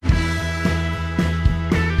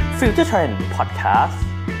Future Trend Podcast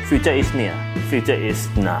Future is near Future is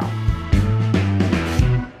now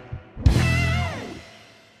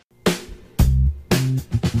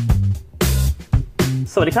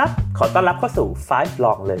สวัสดีครับขอต้อนรับเข้าสู่ 5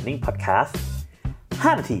 Long Learning Podcast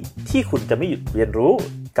 5 นาทีที่คุณจะไม่หยุดเรียนรู้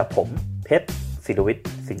กับผมเพชรศิรวิทย์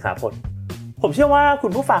สิงหาพลผมเชื่อว่าคุ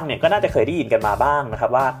ณผู้ฟังเนี่ยก็น่าจะเคยได้ยินกันมาบ้างนะครั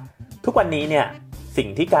บว่าทุกวันนี้เนี่ยสิ่ง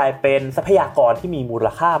ที่กลายเป็นทรัพยากรที่มีมูล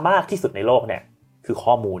ค่ามากที่สุดในโลกเนี่ยคือ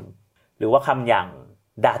ข้อมูลหรือว่าคำอย่าง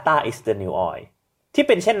data is the new oil ที่เ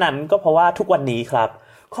ป็นเช่นนั้นก็เพราะว่าทุกวันนี้ครับ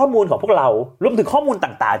ข้อมูลของพวกเรารวมถึงข้อมูล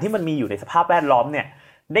ต่างๆที่มันมีอยู่ในสภาพแวดล้อมเนี่ย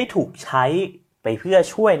ได้ถูกใช้ไปเพื่อ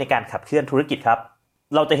ช่วยในการขับเคลื่อนธุรกิจครับ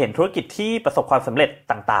เราจะเห็นธุรกิจที่ประสบความสำเร็จ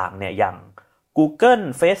ต่างๆเนี่ยอย่าง Google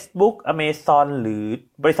Facebook Amazon หรือ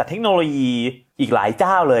บริษัทเทคโนโลยีอีกหลายเ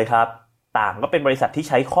จ้าเลยครับต่างก็เป็นบริษัทที่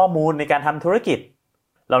ใช้ข้อมูลในการทำธุรกิจ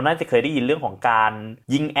เราน่าจะเคยได้ยินเรื่องของการ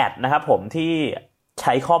ยิงแอดนะครับผมที่ใ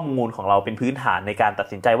ช้ข้อมูลของเราเป็นพื้นฐานในการตัด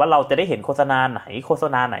สินใจว่าเราจะได้เห็นโฆษณาไ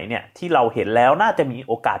หนเนี่ยที่เราเห็นแล้วน่าจะมี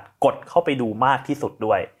โอกาสกดเข้าไปดูมากที่สุด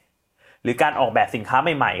ด้วยหรือการออกแบบสินค้า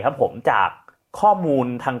ใหม่ๆครับผมจากข้อมูล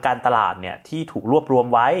ทางการตลาดเนี่ยที่ถูกรวบรวม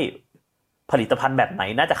ไว้ผลิตภัณฑ์แบบไหน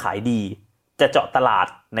น่าจะขายดีจะเจาะตลาด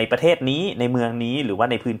ในประเทศนี้ในเมืองนี้หรือว่า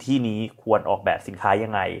ในพื้นที่นี้ควรออกแบบสินค้ายั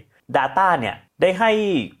งไง Data เนี่ยได้ให้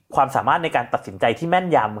ความสามารถในการตัดสินใจที่แม่น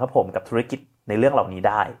ยำครับผมกับธุรกิจในเรื่องเหล่านี้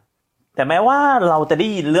ได้แต่แม้ว่าเราจะได้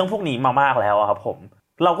ยินเรื่องพวกนี้มามากแล้วครับผม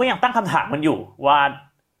เราก็ยังตั้งคำถามมันอยู่ว่า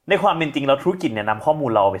ในความเป็นจริงแล้วธุรกิจเนี่ยนำข้อมู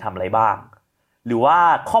ลเราไปทำอะไรบ้างหรือว่า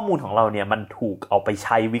ข้อมูลของเราเนี่ยมันถูกเอาไปใ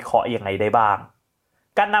ช้วิเคราะห์ยังไงได้บ้าง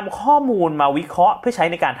การนำข้อมูลมาวิเคราะห์เพื่อใช้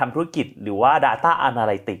ในการทำธุรกิจหรือว่า Data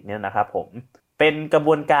Analytics เนี่ยนะครับผมเป็นกระบ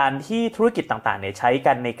วนการที่ธุรกิจต่างๆเนี่ยใช้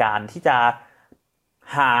กันในการที่จะ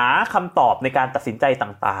หาคำตอบในการตัดสินใจ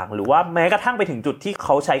ต่างๆหรือว่าแม้กระทั่งไปถึงจุดที่เข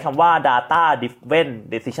าใช้คำว่า Data Driven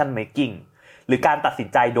Decision Making หรือการตัดสิน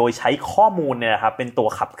ใจโดยใช้ข้อมูลเนี่ยนะครับเป็นตัว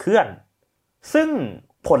ขับเคลื่อนซึ่ง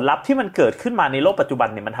ผลลัพธ์ที่มันเกิดขึ้นมาในโลกปัจจุบัน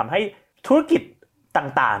เนี่ยมันทำให้ธุรกิจ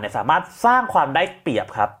ต่างๆเนี่ยสามารถสร้างความได้เปรียบ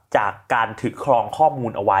ครับจากการถือครองข้อมู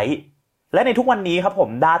ลเอาไว้และในทุกวันนี้ครับผม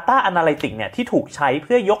Data Analytics เนี่ยที่ถูกใช้เ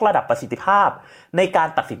พื่อยกระดับประสิทธิภาพในการ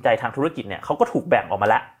ตัดสินใจทางธุรกิจเนี่ยเขาก็ถูกแบ่งออกมา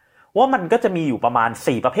แล้วว่ามันก็จะมีอยู่ประมาณ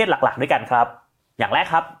4ประเภทหลักๆด้วยกันครับอย่างแรก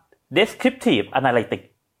ครับ Descriptive Analytics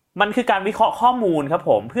มันคือการวิเคราะห์ข้อมูลครับ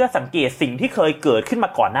ผมเพื่อสังเกตสิ่งที่เคยเกิดขึ้นมา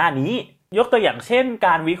ก่อนหน้านี้ยกตัวอย่างเช่นก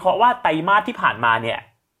ารวิเคราะห์ว่าไตรมาสที่ผ่านมาเนี่ย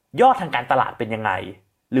ยอดทางการตลาดเป็นยังไง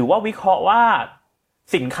หรือว่าวิเคราะห์ว่า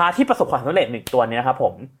สินค้าที่ประสบความสำเร็จ1ตัวนี้นะครับผ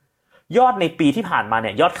มยอดในปีที่ผ่านมาเ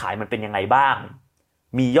นี่ยยอดขายมันเป็นยังไงบ้าง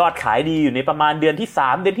มียอดขายดีอยู่ในประมาณเดือนที่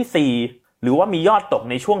3เดือนที่4หรือว่ามียอดตก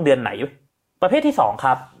ในช่วงเดือนไหนประเภทที่2ค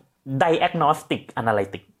รับ Diagnostic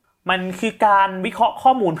Analytics มันคือการวิเคราะห์ข้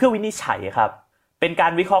อมูลเพื่อวินิจฉัยครับเป็นกา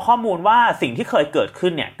รวิเคราะห์ข้อมูลว่าสิ่งที่เคยเกิดขึ้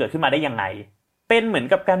นเนี่ยเกิดขึ้นมาได้ยังไงเป็นเหมือน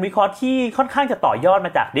กับการวิเคราะห์ที่ค่อนข้างจะต่อยอดม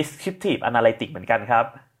าจาก Descriptive Analytics เหมือนกันครับ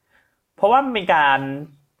เพราะว่ามันเป็นการ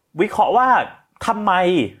วิเคราะห์ว่าทำไม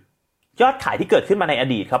ยอดขายที่เกิดขึ้นมาในอ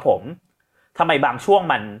ดีตครับผมทำไมบางช่วง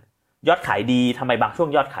มันยอดขายดีทำไมบางช่วง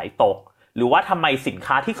ยอดขายตกหรือว่าทำไมสิน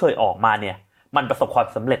ค้าที่เคยออกมาเนี่ยมันประสบความ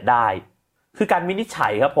สำเร็จได้คือการวินิจฉั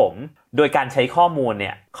ยครับผมโดยการใช้ข้อมูลเ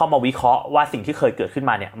นี่ยเข้ามาวิเคราะห์ว่าสิ่งที่เคยเกิดขึ้น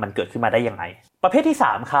มาเนี่ยมันเกิดขึ้นมาได้ยังไงประเภทที่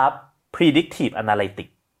3ครับ Predictive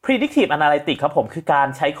Analytics Predictive Analytics ครับผมคือการ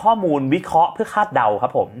ใช้ข้อมูลวิเคราะห์เพื่อคาดเดาครั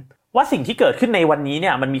บผมว่าสิ่งที่เกิดขึ้นในวันนี้เ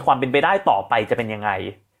นี่ยมันมีความเป็นไปได้ต่อไปจะเป็นยังไง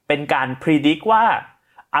เป็นการ predict ว่า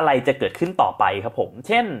อะไรจะเกิดขึ้นต่อไปครับผมเ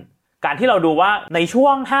ช่นการที่เราดูว่าในช่ว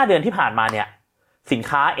ง5เดือนที่ผ่านมาเนี่ยสิน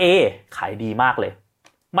ค้า A ขายดีมากเลย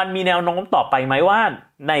มันมีแนวโน้มต่อไปไหมว่า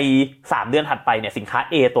ใน3เดือนถัดไปเนี่ยสินค้า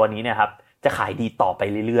A ตัวนี้เนี่ยครับจะขายดีต่อไป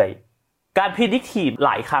เรื่อยๆการ predictive ห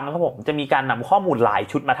ลายครั้งครับผมจะมีการนำข้อมูลหลาย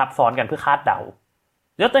ชุดมาทับซ้อนกันเพื่อคาดเดา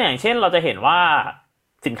ยกตัวอย่างเช่นเราจะเห็นว่า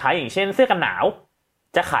สินค้าอย่างเช่นเสื้อกันหนาว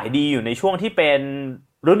จะขายดีอยู่ในช่วงที่เป็น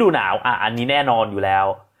ฤดูหนาวอันนี้แน่นอนอยู่แล้ว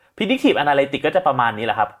Predictive Analytics ก็จะประมาณนี้แ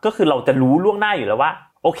หละครับก็คือเราจะรู้ล่วงหน้าอยู่แล้วว่า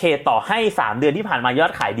โอเคต่อให้3เดือนที่ผ่านมายอ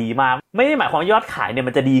ดขายดีมากไม่ได้หมายความว่ายอดขายเนี่ย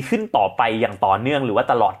มันจะดีขึ้นต่อไปอย่างต่อเนื่องหรือว่า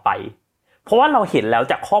ตลอดไปเพราะว่าเราเห็นแล้ว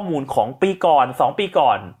จากข้อมูลของปีก่อน2ปีก่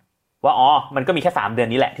อนว่ามันก็มีแค่3เดือน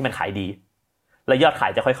นี้แหละที่มันขายดีแล้วยอดขา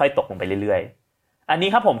ยจะค่อยๆตกลงไปเรื่อยๆอันนี้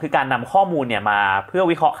ครับผมคือการนำข้อมูลเนี่ยมาเพื่อ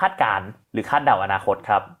วิเคราะห์คาดการณ์หรือคาดเดาอนาคต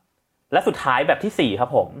ครับและสุดท้ายแบบที่4ครับ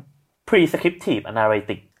ผม Prescriptive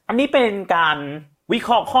Analytics อันนี้เป็นการวิเค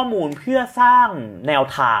ราะห์ข้อมูลเพื่อสร้างแนว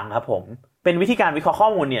ทางครับผมเป็นวิธีการวิเคราะห์ข้อ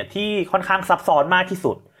มูลเนี่ยที่ค่อนข้างซับซ้อนมากที่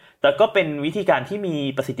สุดแต่ก็เป็นวิธีการที่มี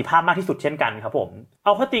ประสิทธิภาพมากที่สุดเช่นกันครับผมเอ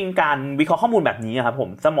าเข้าจริงการวิเคราะห์ข้อมูลแบบนี้ครับผม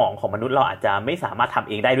สมองของมนุษย์เราอาจจะไม่สามารถทำ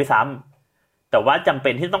เองได้ด้วยซ้ำแต่ว่าจำเป็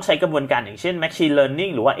นที่ต้องใช้กระบวนการอย่างเช่น Machine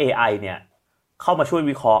Learning หรือว่า AI เนี่ยเข้ามาช่วย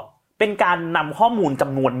วิเคราะห์เป็นการนำข้อมูลจ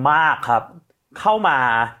ำนวนมากครับเข้ามา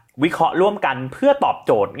วิเคราะห์ร่วมกันเพื่อตอบโ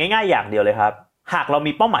จทย์ง่ายๆอย่างเดียวเลยครับหากเรา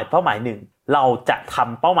มีเป้าหมายหนึ่งเราจะท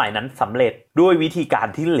ำเป้าหมายนั้นสำเร็จด้วยวิธีการ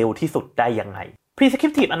ที่เร็วที่สุดได้ยังไง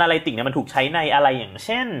Prescriptive Analytics เนี่ยมันถูกใช้ในอะไรอย่างเ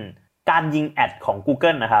ช่นการยิงแอดของ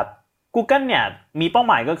Google นะครับ Google เนี่ยมีเป้า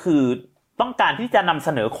หมายก็คือต้องการที่จะนำเส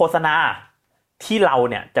นอโฆษณาที่เรา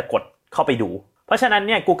เนี่ยจะกดเข้าไปดูเพราะฉะนั้นเ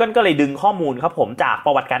นี่ย Google ก็เลยดึงข้อมูลครับผมจากป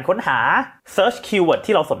ระวัติการค้นหา Search Keyword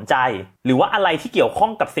ที่เราสนใจหรือว่าอะไรที่เกี่ยวข้อ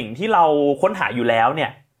งกับสิ่งที่เราค้นหาอยู่แล้วเนี่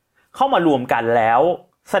ยเข้ามารวมกันแล้ว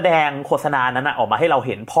แสดงโฆษณานั้นออกมาให้เราเ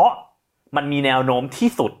ห็นเพราะมันมีแนวโน้มที่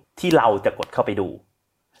สุดที่เราจะกดเข้าไปดู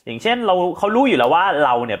อย่างเช่นเขารู้อยู่แล้วว่าเร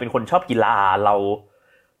าเนี่ยเป็นคนชอบกีฬาเร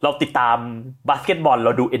าติดตามบาสเกตบอลเร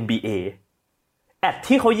าดู NBA แอด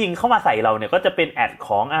ที่เขายิงเข้ามาใส่เราเนี่ยก็จะเป็นแอดข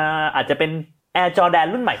องอาจจะเป็น Air Jordan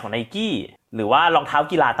รุ่นใหม่ของ Nike หรือว่ารองเท้า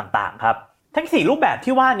กีฬาต่างๆครับทั้ง4รูปแบบ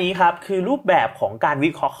ที่ว่านี้ครับคือรูปแบบของการวิ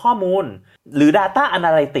เคราะห์ข้อมูลหรือ Data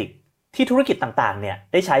Analytics ที่ธุรกิจต่างๆเนี่ย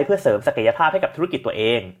ได้ใช้เพื่อเสริมศักยภาพให้กับธุรกิจตัวเอ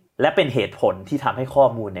งและเป็นเหตุผลที่ทำให้ข้อ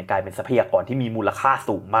มูลเนี่ยกลายเป็นทรัพยากรที่มีมูลค่า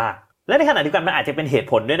สูงมากและในขณะเดียวกันมันอาจจะเป็นเหตุ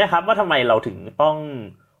ผลด้วยนะครับว่าทำไมเราถึงต้อง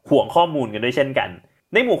ห่วงข้อมูลกันด้วยเช่นกัน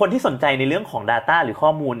ในหมู่คนที่สนใจในเรื่องของ Data หรือข้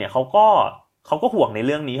อมูลเนี่ยเขาก็ห่วงในเ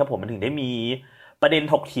รื่องนี้ครับผมมันถึงได้มีประเด็น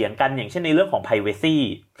ถกเถียงกันอย่างเช่นในเรื่องของ privacy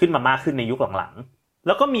ขึ้นมามากขึ้นในยุคหลังๆแ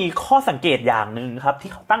ล้วก็มีข้อสังเกตอย่างนึงครับ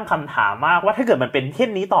ที่เขาตั้งคำถามมากว่าถ้าเกิดมันเป็นเช่น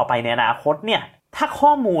นี้ต่อไปในอนาคตเนี่ยถ้าข้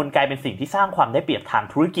อมูลกลายเป็นสิ่งที่สร้างความได้เปรียบทาง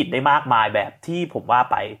ธุรกิจได้มากมายแบบที่ผมว่า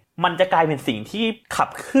ไปมันจะกลายเป็นสิ่งที่ขับ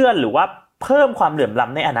เคลื่อนหรือว่าเพิ่มความเหลื่อมล้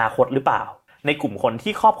ำในอนาคตหรือเปล่าในกลุ่มคน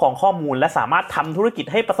ที่ครอบครองข้อมูลและสามารถทำธุรกิจ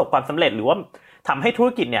ให้ประสบความสำเร็จหรือว่าทำให้ธุร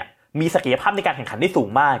กิจเนี่ยมีศักยภาพในการแข่งขันได้สูง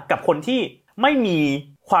มากกับคนที่ไม่มี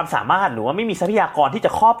ความสามารถหรือว่าไม่มีทรัพยากรที่จ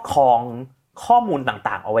ะครอบครองข้อมูล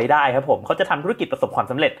ต่างๆเอาไว้ได้ครับผมเขาจะทำธุรกิจประสบความ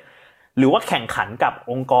สำเร็จหรือว่าแข่งขันกับ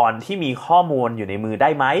องค์กรที่มีข้อมูลอยู่ในมือได้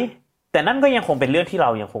ไหมแต่นั่นก็ยังคงเป็นเรื่องที่เรา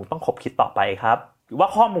ยังคงต้องคบคิดต่อไปครับว่า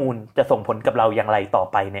ข้อมูลจะส่งผลกับเราอย่างไรต่อ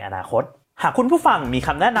ไปในอนาคตหากคุณผู้ฟังมีค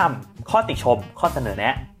ำแนะนำข้อติชมข้อเสนอแน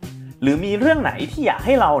ะหรือมีเรื่องไหนที่อยากใ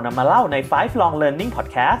ห้เรานำมาเล่าใน Five Long Learning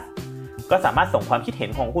Podcast ก็สามารถส่งความคิดเห็น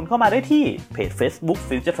ของคุณเข้ามาได้ที่เพจ Facebook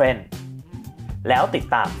Future Trend แล้วติด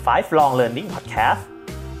ตาม Five Long Learning Podcast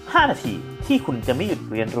 5 นาทีที่คุณจะไม่หยุด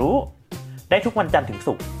เรียนรู้ได้ทุกวันจันทร์ถึง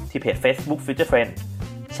ศุกร์ที่เพจ Facebook Future Trend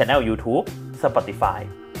Channel YouTube Spotify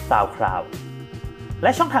SoundCloud แล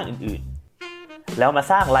ะช่องทางอื่นๆแล้วมา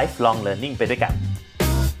สร้าง Lifelong Learning ไปด้วยกัน